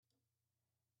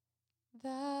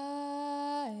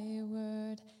Thy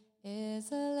word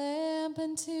is a lamp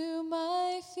unto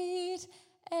my feet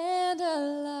and a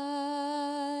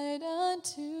light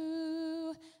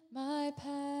unto my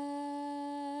path.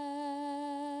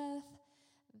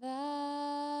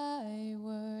 Thy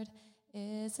word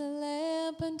is a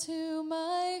lamp unto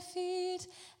my feet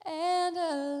and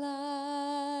a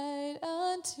light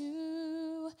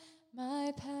unto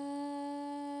my path.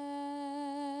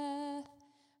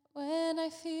 When I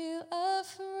feel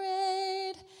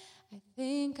afraid, I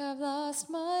think I've lost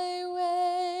my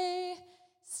way,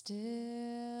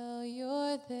 still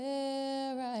you're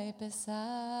there right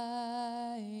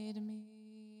beside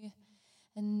me,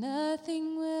 and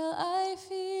nothing will I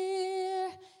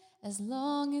fear as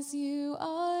long as you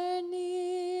are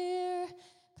near.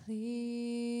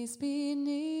 Please be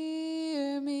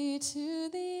near me to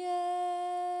the end.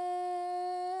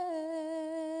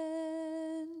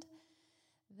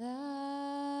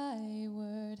 Thy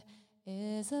word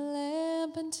is a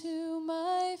lamp unto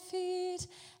my feet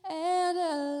and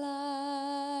a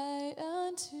light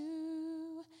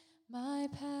unto my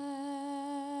path.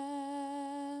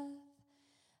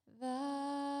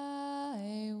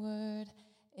 Thy word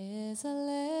is a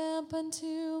lamp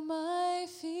unto my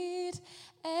feet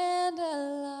and a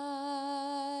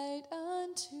light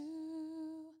unto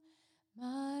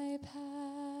my path.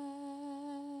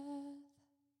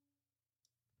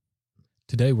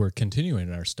 Today we're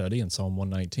continuing our study in Psalm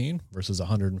 119, verses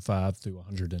 105 through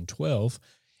 112.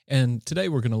 And today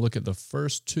we're going to look at the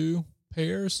first two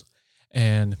pairs.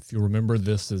 And if you remember,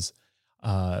 this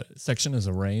section is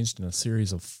arranged in a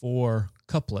series of 4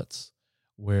 couplets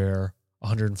where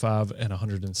 105 and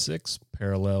 106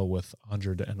 parallel with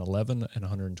 111 and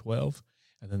 112.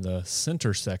 And then the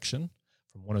center section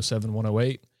from 107,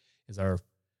 108 is our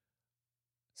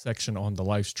section on the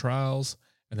life's trials.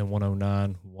 And then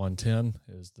 109, 110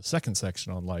 is the second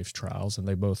section on life's trials, and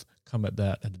they both come at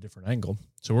that at a different angle.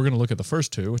 So we're going to look at the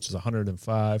first two, which is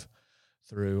 105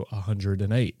 through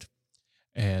 108.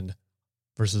 And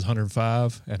verses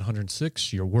 105 and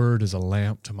 106, your word is a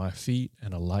lamp to my feet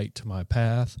and a light to my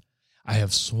path. I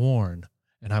have sworn,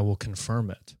 and I will confirm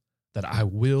it, that I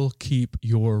will keep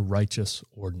your righteous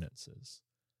ordinances.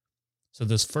 So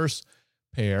this first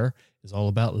pair is all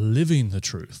about living the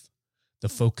truth. The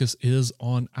focus is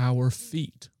on our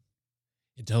feet.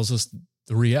 It tells us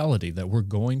the reality that we're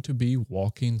going to be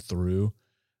walking through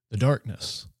the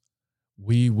darkness.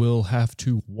 We will have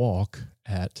to walk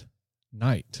at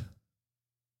night.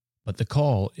 But the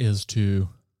call is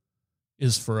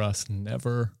for us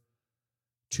never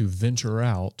to venture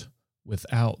out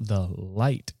without the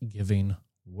light-giving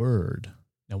word.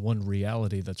 Now, one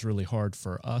reality that's really hard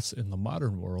for us in the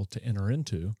modern world to enter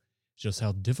into is just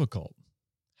how difficult,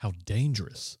 how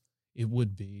dangerous it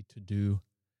would be to do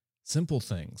simple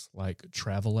things like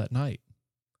travel at night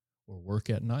or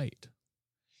work at night.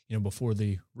 You know, before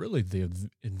the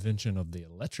invention of the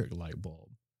electric light bulb,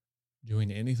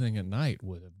 doing anything at night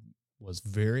was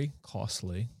very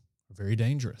costly, very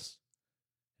dangerous.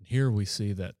 And here we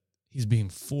see that he's being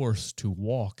forced to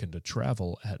walk and to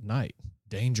travel at night.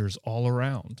 Dangers all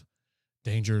around.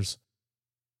 Dangers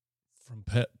from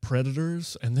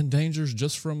predators, and then dangers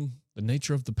just from the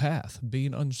nature of the path,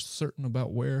 being uncertain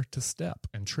about where to step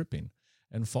and tripping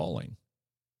and falling.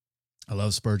 I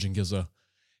love Spurgeon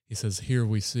he says, here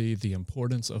we see the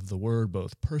importance of the word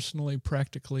both personally,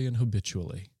 practically, and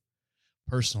habitually.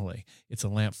 Personally, it's a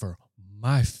lamp for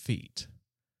my feet.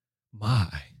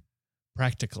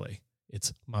 Practically,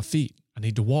 it's my feet. I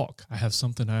need to walk. I have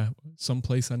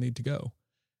someplace I need to go.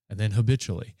 And then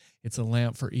habitually, it's a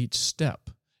lamp for each step.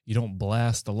 You don't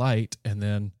blast the light and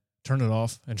then turn it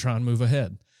off and try and move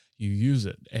ahead. You use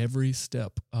it every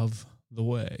step of the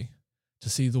way to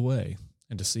see the way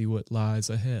and to see what lies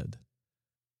ahead.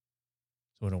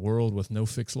 So in a world with no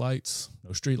fixed lights,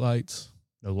 no street lights,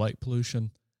 no light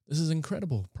pollution, this is an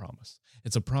incredible promise.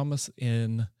 It's a promise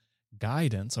in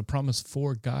guidance, a promise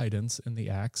for guidance in the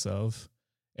acts of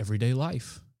everyday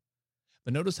life.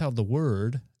 But notice how the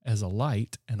word as a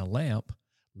light and a lamp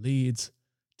leads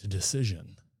to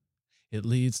decision. It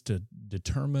leads to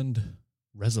determined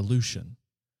resolution.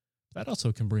 That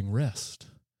also can bring rest.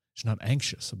 You're not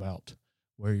anxious about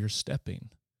where you're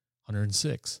stepping.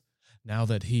 106. Now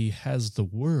that he has the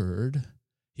word,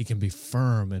 he can be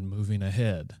firm in moving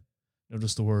ahead.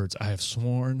 Notice the words, I have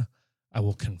sworn, I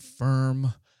will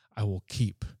confirm, I will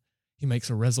keep. He makes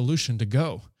a resolution to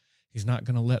go. He's not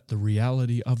going to let the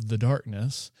reality of the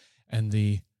darkness and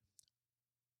the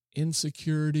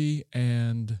insecurity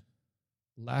and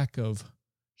lack of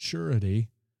surety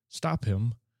stop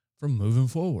him from moving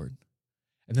forward.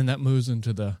 And then that moves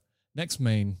into the next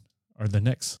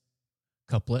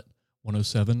Couplet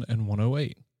 107 and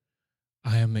 108.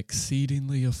 I am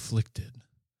exceedingly afflicted.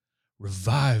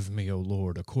 Revive me, O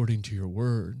Lord, according to your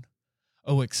word.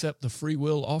 O accept the free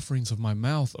will offerings of my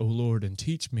mouth, O Lord, and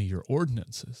teach me your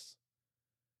ordinances.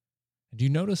 And do you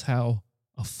notice how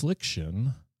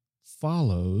affliction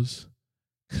follows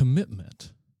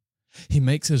commitment? He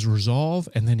makes his resolve,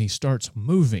 and then he starts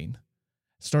moving,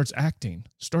 starts acting,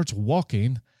 starts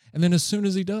walking, and then as soon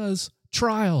as he does,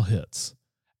 trial hits,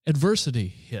 adversity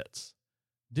hits,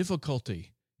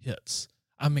 difficulty hits.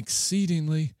 I'm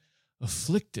exceedingly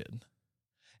afflicted.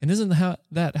 And isn't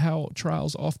that how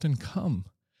trials often come?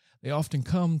 They often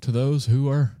come to those who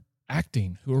are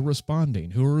acting, who are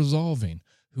responding, who are resolving,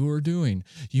 who are doing.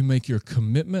 You make your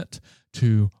commitment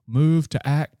to move, to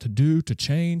act, to do, to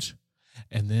change,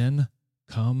 and then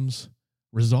comes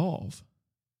resolve,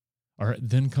 or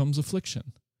then comes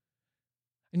affliction.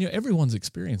 And everyone's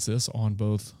experienced this on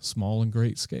both small and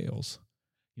great scales.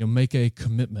 Make a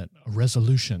commitment, a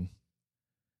resolution.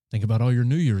 Think about all your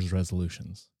New Year's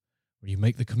resolutions, where you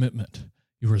make the commitment,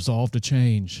 you resolve to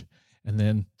change, and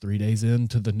then 3 days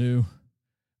into the new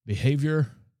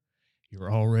behavior,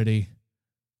 you're already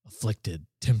afflicted,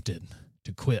 tempted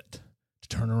to quit, to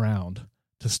turn around,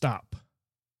 to stop.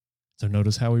 So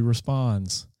notice how he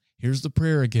responds. Here's the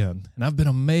prayer again. And I've been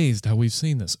amazed how we've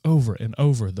seen this over and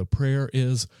over. The prayer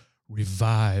is,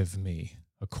 revive me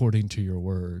according to your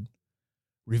word.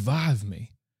 Revive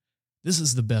me. This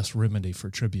is the best remedy for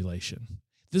tribulation.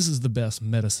 This is the best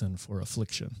medicine for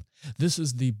affliction. This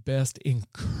is the best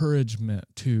encouragement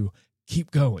to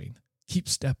keep going, keep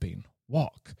stepping,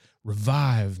 walk,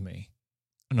 revive me.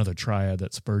 Another triad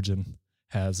that Spurgeon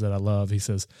has that I love. He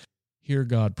says, here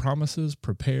God promises,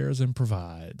 prepares, and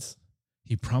provides.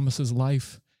 He promises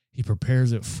life. He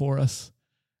prepares it for us.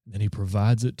 And then he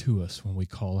provides it to us when we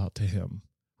call out to him.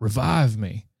 Revive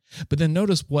me. But then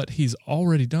notice what he's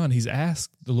already done. He's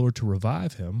asked the Lord to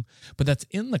revive him, but that's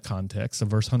in the context of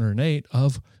verse 108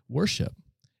 of worship.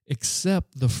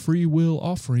 Accept the free will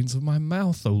offerings of my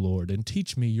mouth, O Lord, and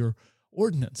teach me your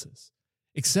ordinances.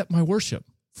 Accept my worship,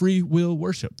 free will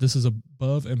worship. This is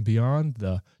above and beyond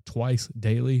the twice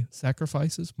daily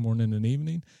sacrifices, morning and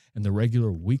evening, and the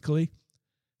regular weekly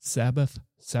Sabbath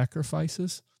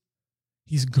sacrifices.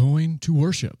 He's going to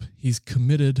worship. He's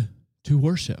committed to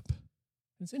worship.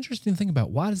 It's interesting to think about,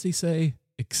 why does he say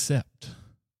accept?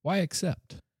 Why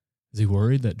accept? Is he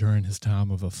worried that during his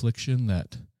time of affliction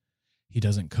that he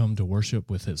doesn't come to worship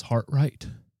with his heart right?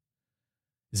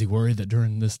 Is he worried that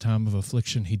during this time of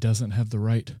affliction he doesn't have the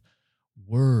right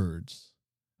words?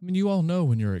 I mean, you all know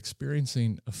when you're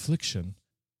experiencing affliction,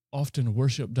 often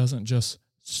worship doesn't just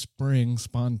spring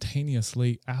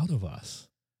spontaneously out of us.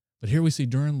 But here we see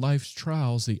during life's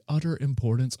trials the utter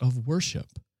importance of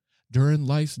worship. During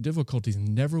life's difficulties,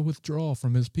 never withdraw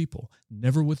from his people,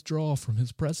 never withdraw from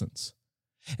his presence.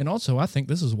 And also, I think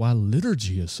this is why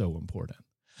liturgy is so important.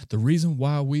 The reason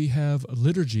why we have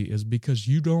liturgy is because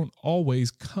you don't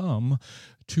always come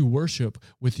to worship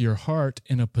with your heart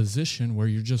in a position where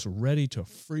you're just ready to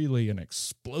freely and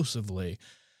explosively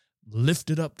lift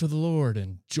it up to the Lord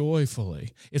and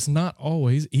joyfully. It's not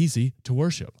always easy to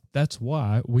worship. That's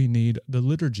why we need the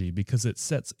liturgy, because it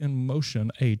sets in motion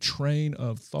a train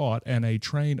of thought and a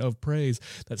train of praise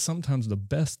that sometimes the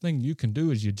best thing you can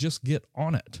do is you just get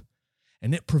on it.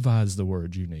 And it provides the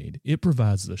words you need. It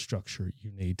provides the structure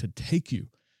you need to take you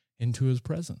into his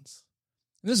presence.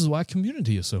 And this is why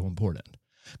community is so important,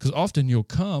 because often you'll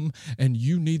come and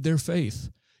you need their faith.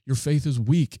 Your faith is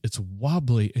weak, it's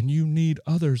wobbly, and you need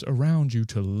others around you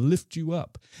to lift you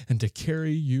up and to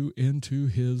carry you into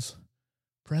his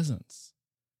presence.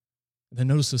 And then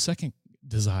notice the second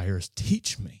desire is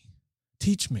teach me.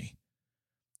 Teach me.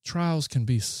 Trials can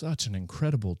be such an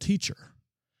incredible teacher.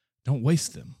 Don't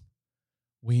waste them.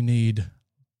 We need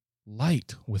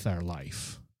light with our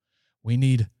life. We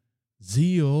need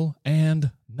zeal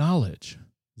and knowledge.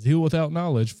 Zeal without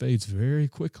knowledge fades very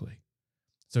quickly.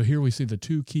 So here we see the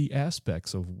two key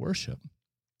aspects of worship.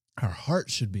 Our heart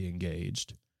should be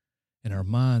engaged and our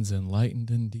minds enlightened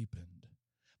and deepened.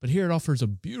 But here it offers a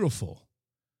beautiful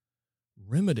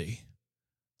remedy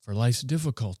for life's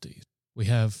difficulties. We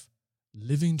have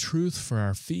living truth for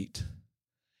our feet,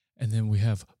 and then we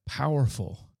have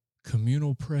powerful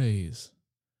communal praise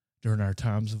during our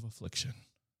times of affliction.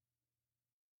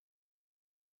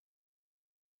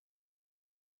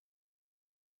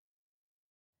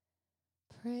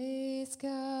 Praise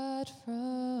God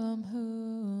from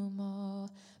whom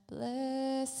all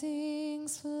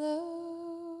blessings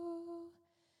flow.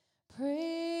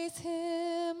 Praise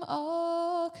him,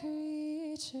 all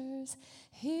creatures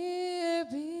here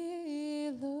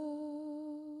below.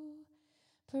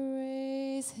 Praise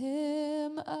Praise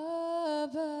him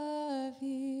above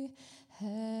ye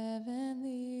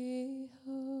heavenly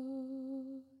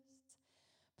hosts.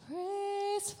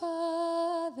 Praise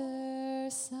Father,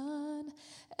 Son,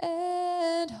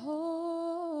 and Holy